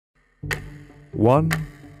1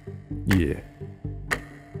 year.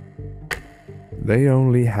 They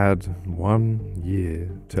only had 1 year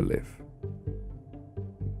to live.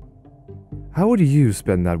 How would you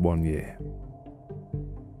spend that 1 year?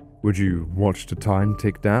 Would you watch the time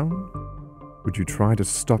tick down? Would you try to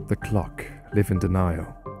stop the clock, live in denial?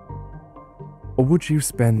 Or would you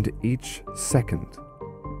spend each second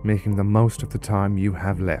making the most of the time you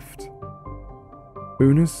have left?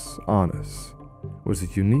 Unus-Annus was a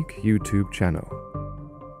unique YouTube channel.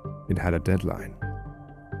 It had a deadline.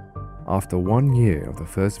 After 1 year of the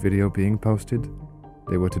first video being posted,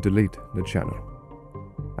 they were to delete the channel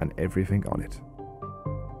and everything on it.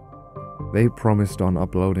 They promised on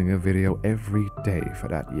uploading a video every day for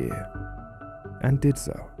that year, and did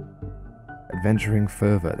so, adventuring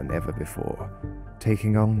further than ever before,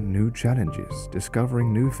 taking on new challenges,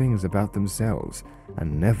 discovering new things about themselves,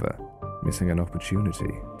 and never missing an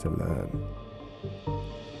opportunity to learn.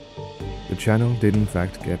 The channel did in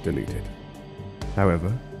fact get deleted.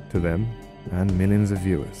 However, to them, and millions of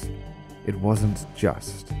viewers, it wasn't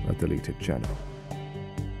just a deleted channel.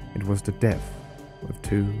 It was the death of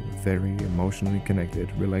two very emotionally connected,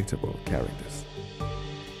 relatable characters.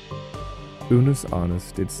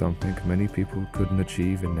 Unus-Annus did something many people couldn't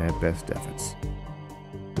achieve in their best efforts.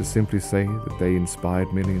 To simply say that they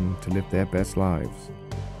inspired millions to live their best lives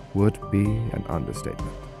would be an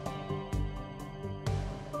understatement.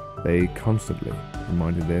 They constantly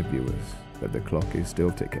reminded their viewers that the clock is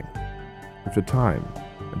still ticking, with the time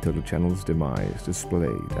until the channel's demise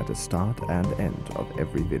displayed at the start and end of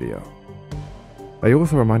every video. They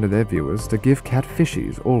also reminded their viewers to give cat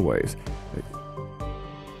fishies always.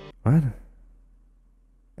 What?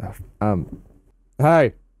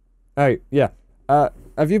 Hey, yeah.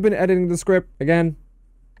 Have you been editing the script again?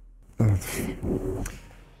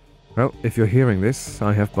 Well, if you're hearing this,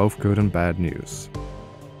 I have both good and bad news.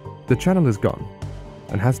 The channel is gone,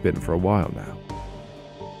 and has been for a while now.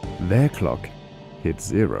 Their clock hit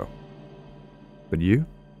 0. But you?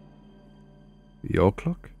 Your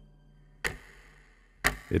clock?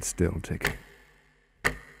 It's still ticking.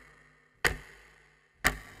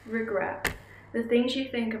 Regret. The things you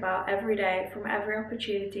think about every day from every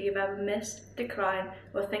opportunity you've ever missed, declined,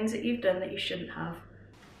 or things that you've done that you shouldn't have.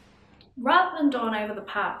 Rather than dawn over the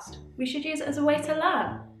past, we should use it as a way to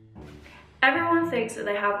learn. Everyone thinks that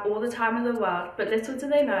they have all the time in the world, but little do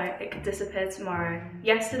they know it could disappear tomorrow.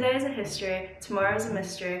 Yesterday is a history, tomorrow is a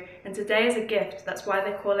mystery, and today is a gift. That's why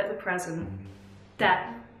they call it the present.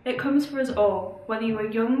 Death. It comes for us all, whether you are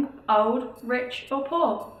young, old, rich, or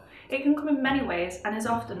poor. It can come in many ways and is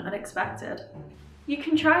often unexpected. You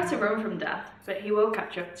can try to run from death, but he will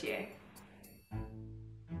catch up to you.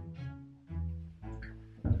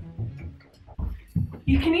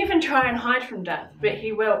 You can even try and hide from death, but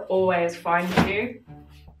he will always find you.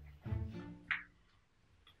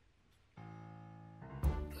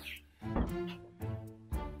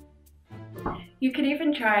 You can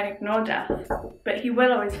even try and ignore death, but he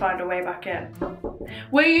will always find a way back in.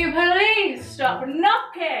 Will you please stop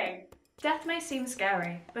knocking? Death may seem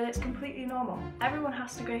scary, but it's completely normal. Everyone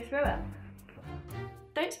has to go through it.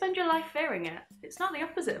 Don't spend your life fearing it. It's not the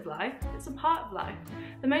opposite of life, it's a part of life.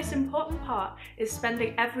 The most important part is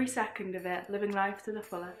spending every second of it living life to the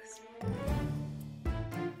fullest.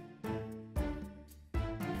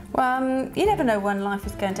 Well, you never know when life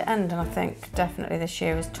is going to end, and I think definitely this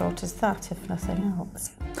year has taught us that, if nothing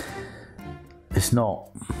else. It's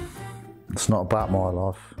not about my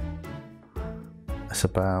life. It's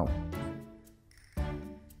about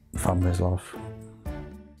family's life.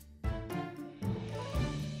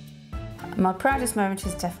 My proudest moment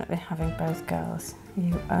is definitely having both girls,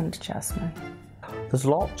 you and Jasmine. There's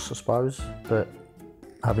lots, I suppose, but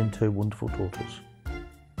having two wonderful daughters.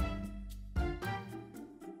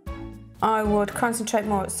 I would concentrate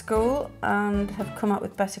more at school and have come up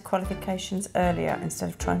with better qualifications earlier instead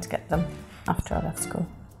of trying to get them after I left school.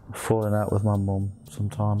 Falling out with my mum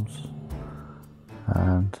sometimes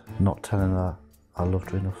and not telling her I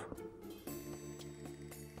loved her enough.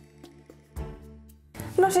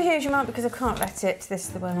 Not a huge amount because I can't let it. This is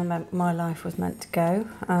the way my life was meant to go,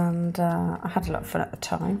 and I had a lot of fun at the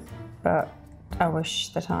time, but I wish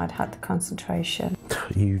that I'd had the concentration.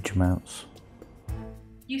 Huge amounts.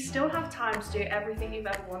 You still have time to do everything you've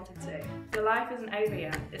ever wanted to. Your life isn't over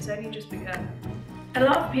yet, it's only just begun. A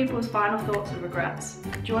lot of people's final thoughts are regrets.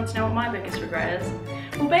 Do you want to know what my biggest regret is?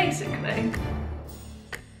 Well, basically,